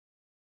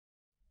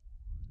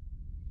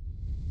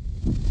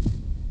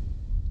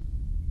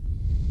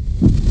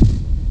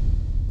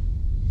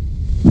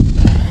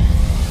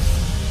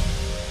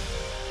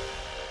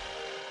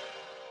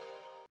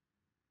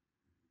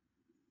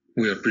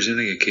We are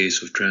presenting a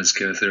case of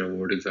transcatheter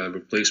aortic valve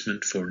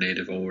replacement for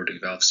native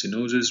aortic valve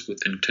stenosis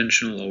with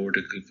intentional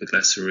aortic leaflet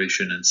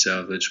laceration and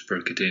salvage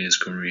percutaneous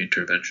coronary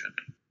intervention.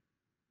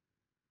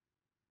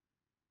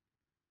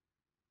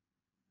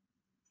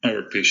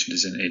 Our patient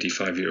is an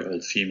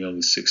 85-year-old female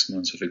with 6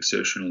 months of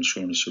exertional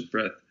shortness of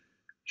breath.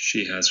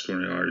 She has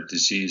coronary artery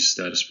disease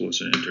status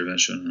post an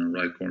intervention on her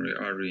right coronary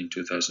artery in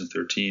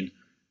 2013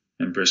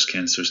 and breast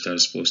cancer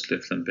status post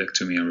left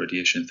lumpectomy and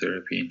radiation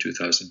therapy in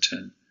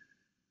 2010.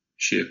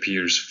 She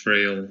appears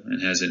frail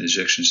and has an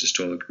ejection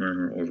systolic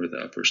murmur over the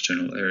upper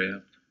sternal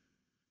area,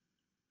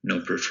 no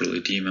peripheral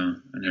edema,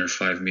 and her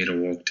 5-meter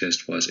walk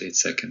test was 8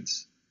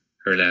 seconds.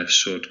 Her labs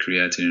showed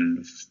creatinine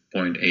of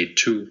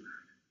 0.82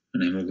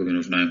 and hemoglobin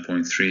of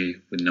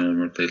 9.3 with no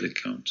normal platelet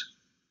count.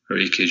 Her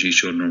EKG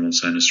showed normal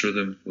sinus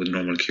rhythm with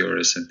normal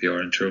QRS and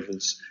PR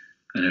intervals,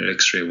 and her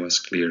X-ray was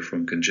clear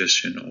from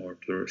congestion or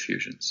pleural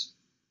effusions.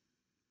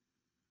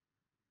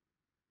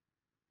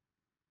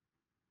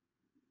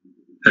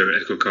 Her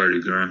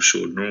echocardiogram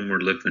showed normal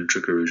left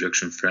ventricular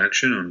ejection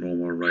fraction or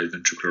normal right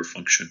ventricular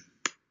function.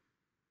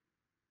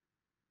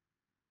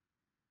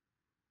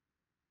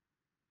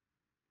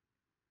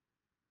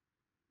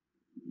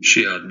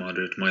 She had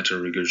moderate mitral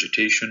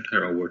regurgitation.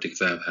 Her aortic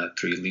valve had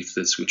 3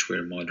 leaflets which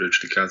were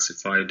moderately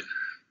calcified.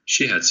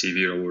 She had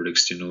severe aortic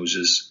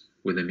stenosis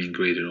with a mean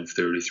gradient of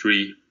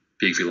 33,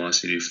 peak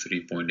velocity of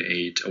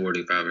 3.8,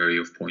 aortic valve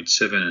area of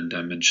 0.7, and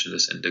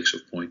dimensionless index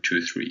of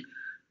 0.23.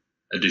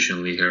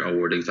 Additionally, her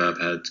aortic valve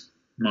had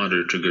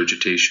moderate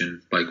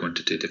regurgitation by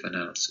quantitative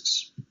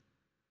analysis.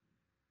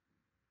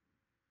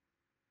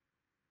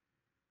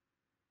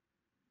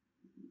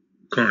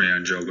 Coronary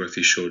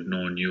angiography showed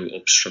no new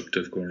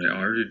obstructive coronary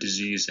artery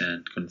disease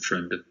and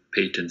confirmed a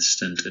patent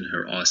stent in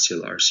her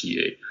ostial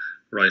RCA.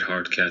 Right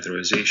heart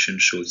catheterization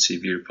showed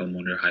severe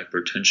pulmonary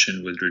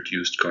hypertension with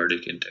reduced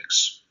cardiac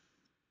index.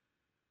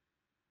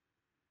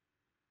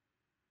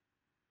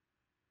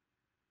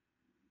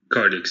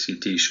 Cardiac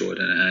CT showed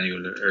an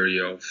annular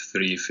area of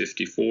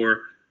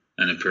 354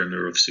 and a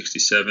perimeter of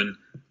 67.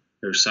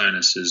 Her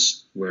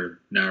sinuses were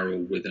narrow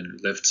with a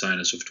left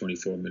sinus of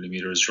 24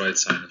 millimeters, right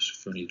sinus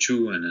of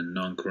 22, and a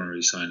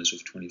non-coronary sinus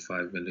of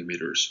 25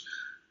 millimeters.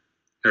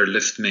 Her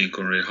left main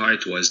coronary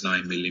height was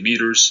 9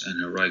 millimeters,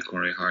 and her right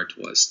coronary height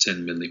was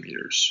 10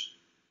 millimeters.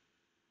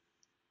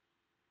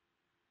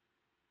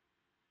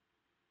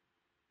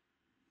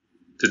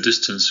 The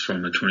distance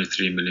from a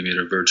 23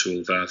 millimeter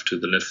virtual valve to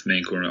the left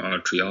main coronary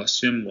artery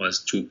ostium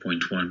was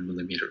 2.1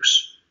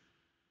 millimeters.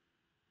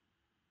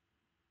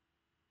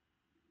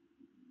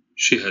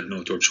 She had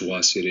no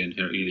tortuosity in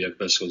her iliac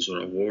vessels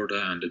or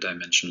aorta, and the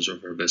dimensions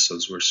of her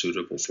vessels were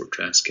suitable for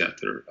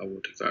transcatheter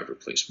aortic valve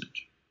replacement.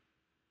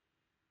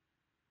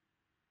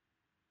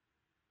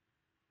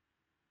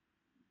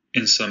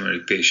 In summary,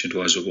 patient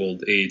was of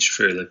old age,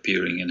 frail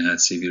appearing, and had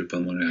severe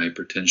pulmonary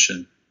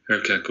hypertension. Her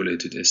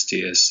calculated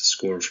STS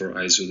score for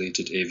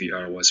isolated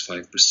AVR was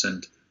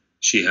 5%.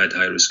 She had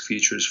high-risk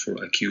features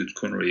for acute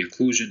coronary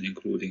occlusion,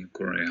 including a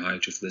coronary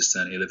height of less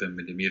than 11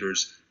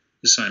 millimeters,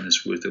 a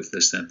sinus width of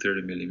less than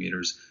 30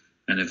 millimeters,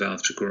 and a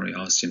valve to coronary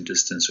ostium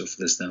distance of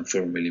less than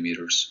 4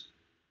 millimeters.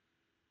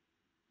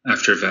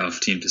 After valve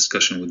team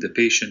discussion with the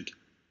patient,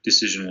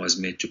 decision was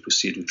made to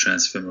proceed with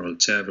transfemoral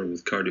TAVR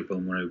with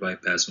cardiopulmonary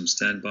bypass on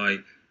standby,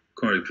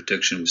 coronary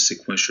protection with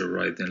sequential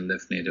right and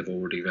left native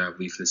aortic valve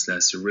leaflets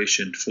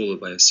laceration, followed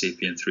by a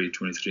SAPIEN 3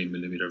 23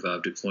 mm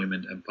valve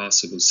deployment and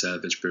possible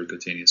salvage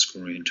percutaneous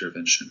coronary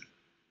intervention.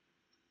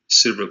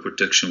 Cerebral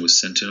protection with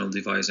sentinel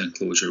device and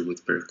closure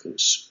with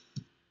perclose.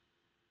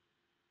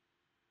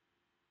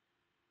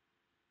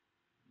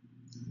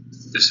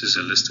 This is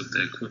a list of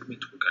the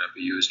equipment we're going to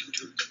be using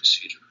during the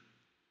procedure.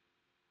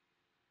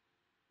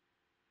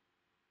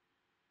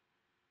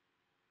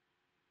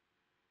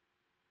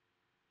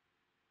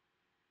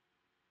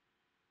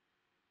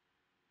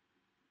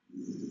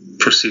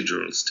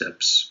 Procedural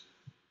steps.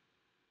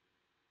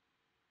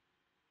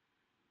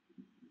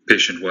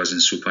 Patient was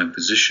in supine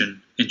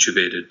position,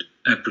 intubated,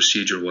 and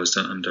procedure was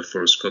done under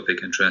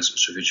fluoroscopic and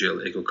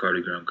transesophageal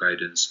echocardiogram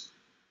guidance.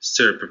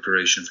 Sterile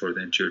preparation for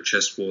the anterior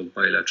chest wall,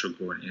 bilateral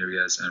groin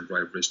areas, and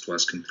right wrist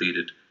was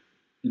completed.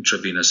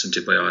 Intravenous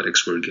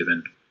antibiotics were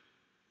given.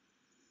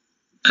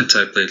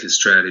 Antiplatelet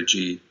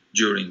strategy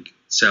during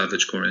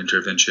salvage coronary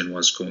intervention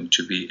was going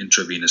to be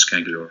intravenous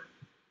cannular.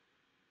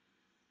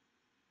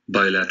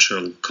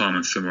 Bilateral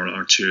common femoral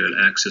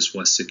arterial access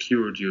was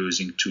secured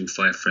using 2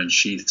 5-French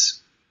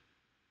sheaths.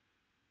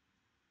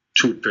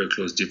 2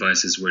 perclose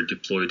devices were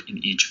deployed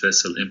in each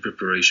vessel in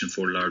preparation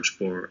for large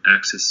bore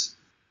access.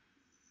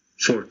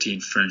 14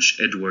 French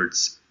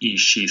Edwards E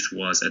sheath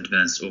was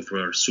advanced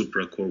over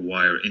supracore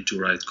wire into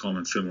right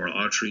common femoral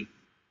artery.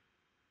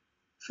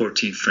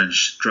 14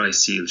 French dry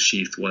seal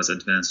sheath was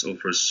advanced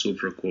over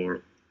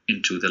supracore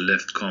into the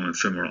left common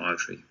femoral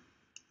artery.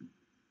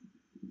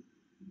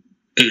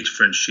 8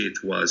 French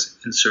sheath was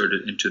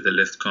inserted into the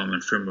left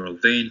common femoral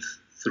vein,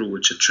 through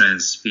which a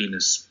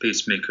transvenous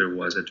pacemaker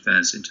was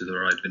advanced into the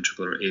right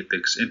ventricular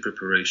apex in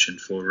preparation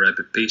for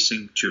rapid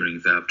pacing during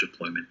valve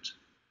deployment.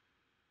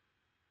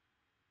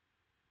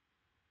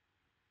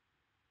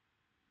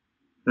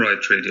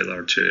 Right radial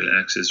arterial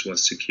axis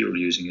was secured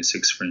using a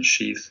 6 French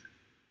sheath.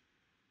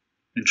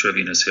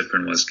 Intravenous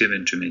heparin was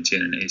given to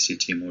maintain an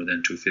ACT more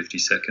than 250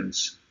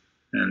 seconds,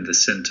 and the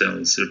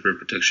Sentinel cerebral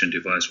protection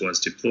device was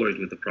deployed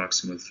with the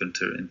proximal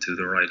filter into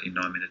the right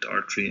innominate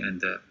artery and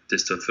the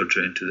distal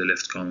filter into the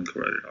left common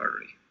carotid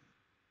artery.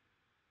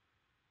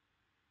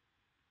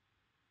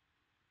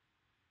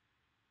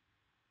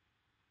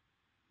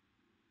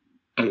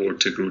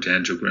 Aortic root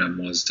angiogram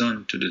was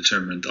done to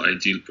determine the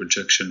ideal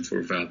projection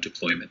for valve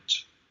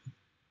deployment.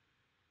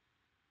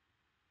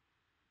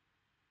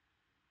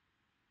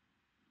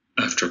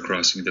 After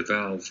crossing the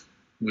valve,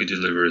 we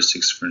deliver a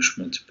 6 French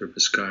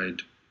multipurpose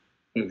guide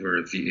over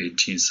a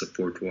V18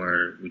 support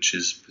wire which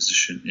is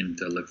positioned in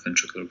the left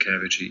ventricular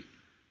cavity.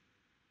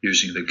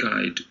 Using the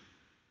guide,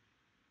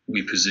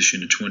 we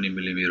position a 20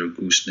 mm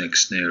gooseneck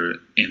snare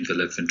in the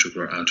left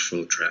ventricular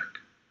outflow tract.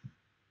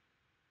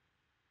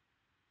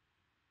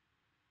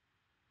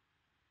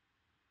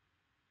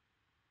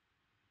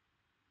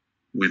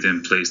 We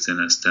then placed an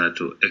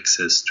Astato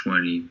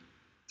XS20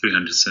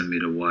 300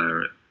 cm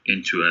wire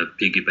into a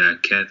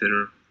piggyback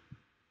catheter,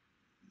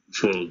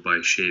 followed by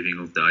shaving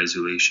of the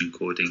isolation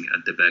coating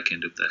at the back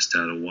end of the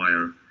Astato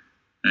wire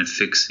and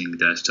fixing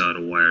the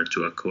Astato wire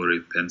to a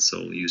Kodali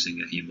pencil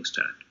using a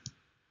hemostat.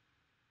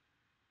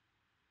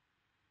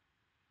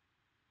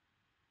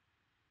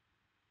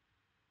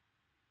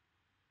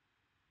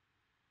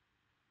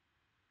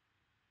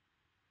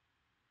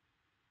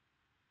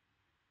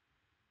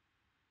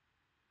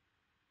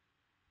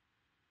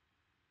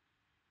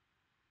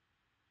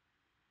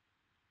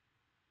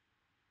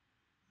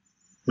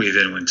 We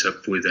then went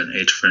up with an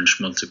 8 French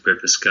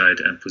multipurpose guide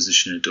and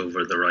positioned it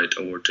over the right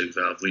aortic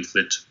valve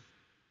leaflet.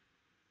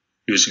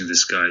 Using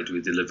this guide,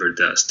 we delivered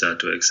the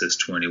Astato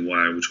XS20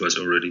 wire which was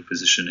already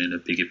positioned in a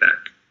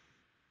piggyback.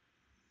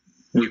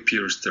 We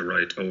pierced the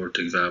right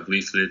aortic valve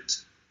leaflet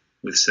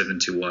with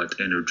 70 watt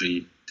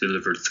energy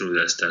delivered through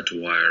the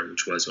Astato wire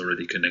which was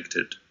already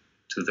connected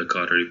to the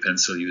Kodali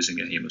pencil using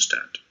a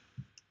hemostat.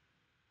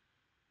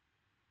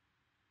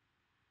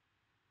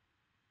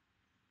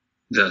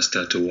 The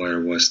Astato wire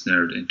was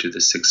snared into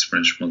the 6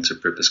 French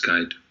multipurpose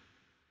guide.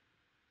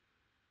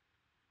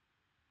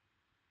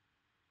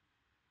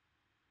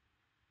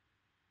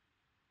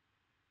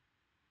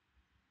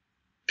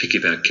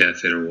 Piggyback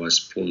catheter was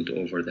pulled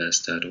over the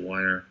Astato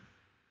wire.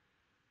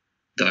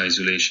 The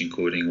isolation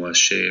coating was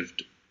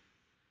shaved,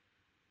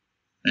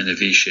 and a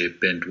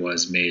V-shaped bend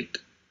was made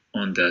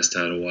on the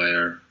Astato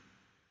wire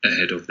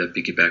ahead of the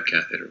piggyback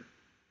catheter.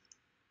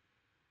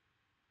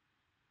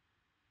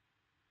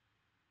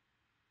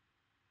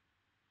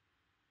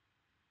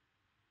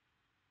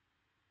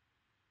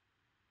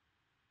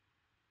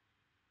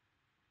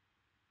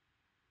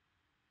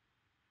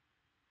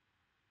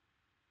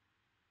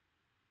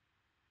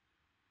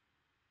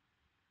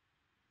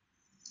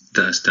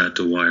 The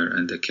Astato wire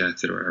and the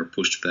catheter are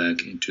pushed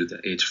back into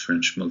the 8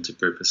 French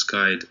multipurpose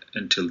guide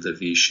until the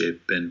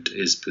V-shaped bend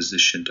is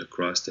positioned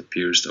across the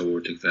pierced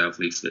aortic valve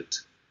leaflet.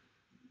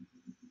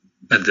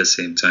 At the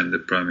same time, the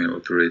primary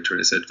operator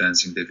is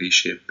advancing the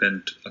V-shaped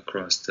bend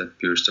across the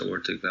pierced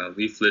aortic valve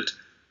leaflet.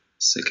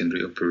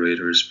 Secondary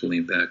operator is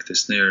pulling back the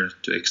snare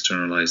to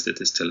externalize the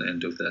distal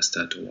end of the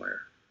Astato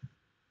wire.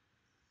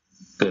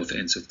 Both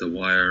ends of the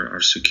wire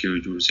are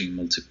secured using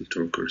multiple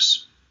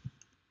torquers.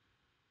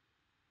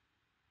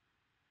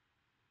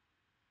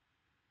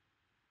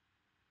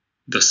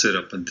 The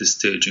setup at this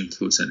stage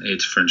includes an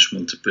 8 French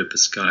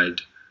multipurpose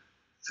guide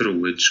through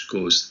which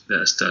goes the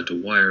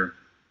Astato wire,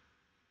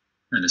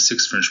 and a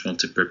 6 French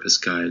multipurpose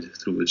guide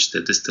through which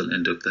the distal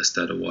end of the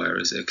Astato wire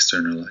is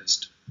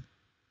externalized.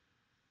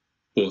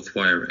 Both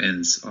wire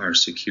ends are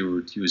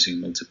secured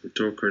using multiple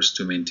torquers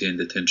to maintain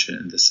the tension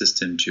in the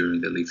system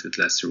during the leaflet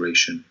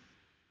laceration.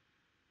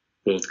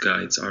 Both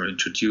guides are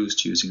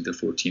introduced using the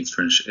 14th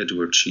French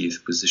Edward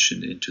sheath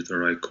positioned into the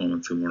right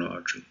common femoral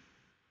artery.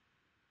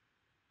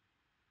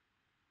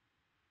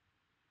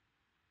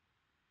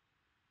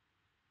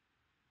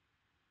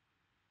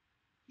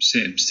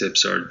 Same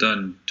steps are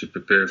done to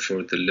prepare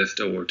for the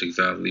left aortic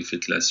valve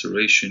leaflet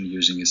laceration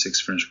using a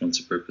 6 French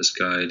multipurpose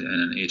guide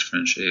and an 8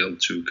 French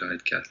AL2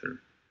 guide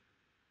catheter.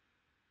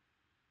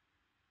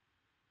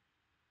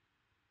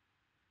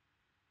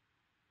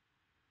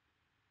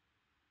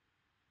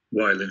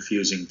 While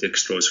infusing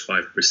dextrose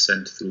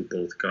 5% through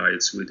both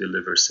guides, we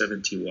deliver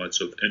 70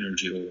 watts of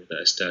energy over the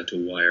Astato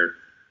wire.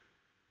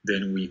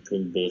 Then we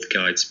pull both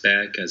guides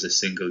back as a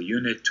single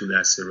unit to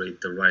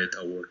lacerate the right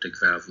aortic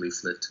valve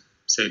leaflet.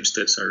 Same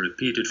steps are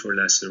repeated for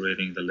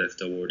lacerating the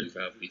left aortic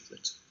valve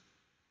leaflet.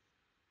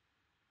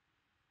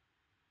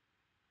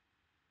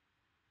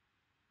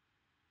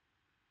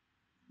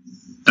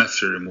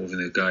 After removing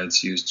the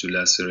guides used to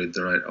lacerate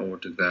the right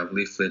aortic valve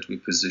leaflet, we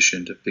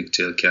positioned a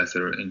pigtail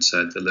catheter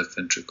inside the left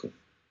ventricle.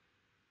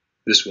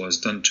 This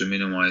was done to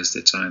minimize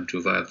the time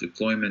to valve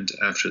deployment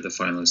after the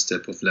final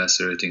step of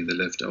lacerating the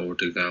left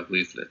aortic valve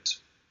leaflet.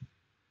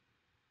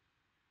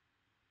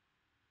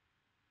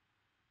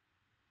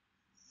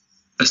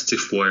 A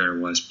stiff wire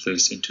was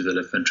placed into the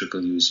left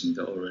ventricle using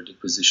the already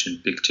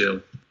positioned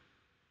pigtail,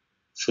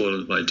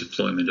 followed by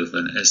deployment of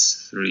an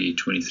S3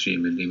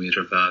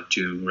 23mm valve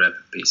during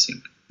rapid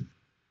pacing.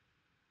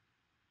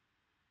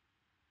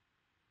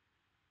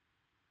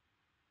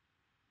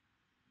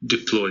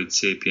 Deployed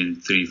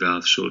SAPIEN 3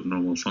 valve showed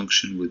normal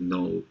function with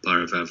no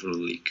paravalvular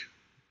leak.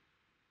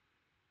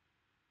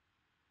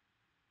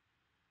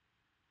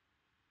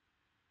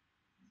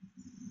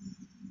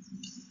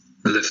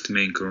 Left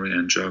main coronary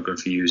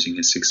angiography using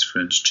a 6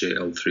 French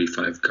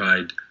JL35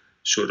 guide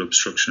showed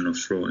obstruction of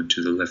flow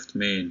into the left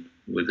main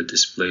with a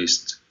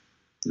displaced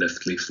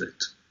left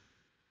leaflet.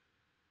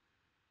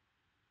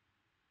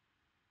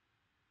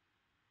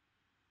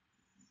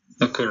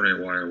 A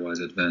coronary wire was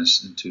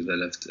advanced into the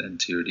left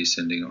anterior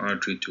descending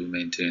artery to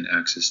maintain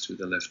access to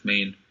the left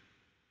main.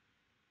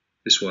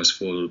 This was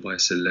followed by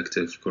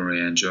selective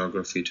coronary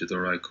angiography to the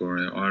right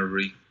coronary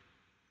artery,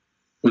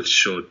 which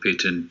showed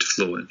patent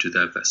flow into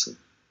that vessel.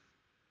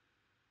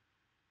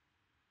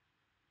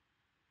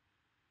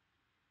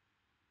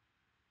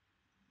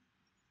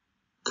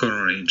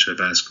 Coronary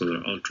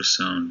intravascular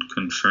ultrasound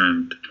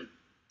confirmed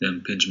the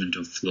impingement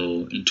of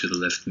flow into the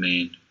left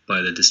main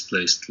by the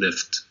displaced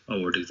left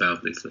aortic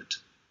valve leaflet.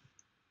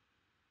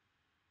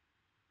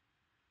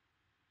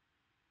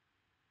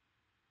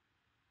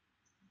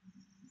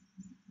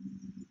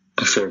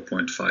 A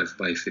 4.5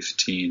 by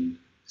 15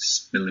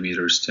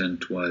 mm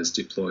stent was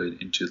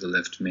deployed into the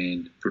left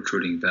main,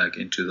 protruding back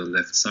into the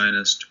left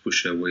sinus to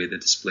push away the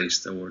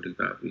displaced aortic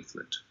valve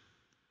leaflet.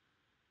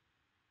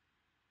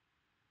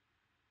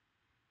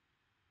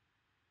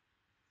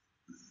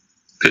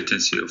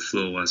 Patency of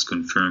flow was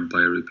confirmed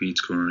by repeat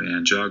coronary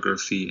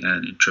angiography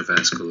and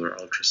intravascular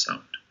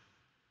ultrasound.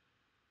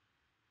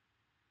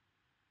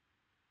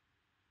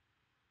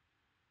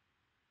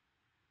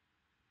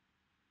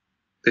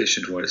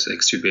 Patient was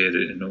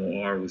extubated in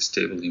OR with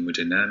stable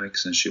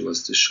hemodynamics, and she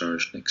was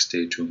discharged next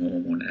day to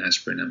home on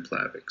aspirin and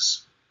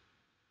Plavix.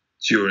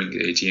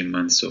 During 18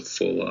 months of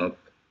follow-up,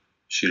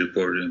 she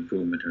reported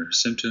improvement in her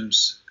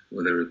symptoms,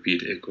 with a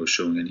repeat echo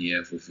showing an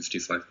EF of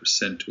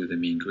 55% with a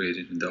mean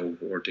gradient in the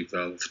aortic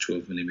valve of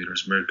 12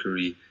 mm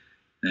mercury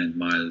and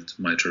mild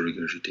mitral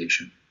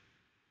regurgitation.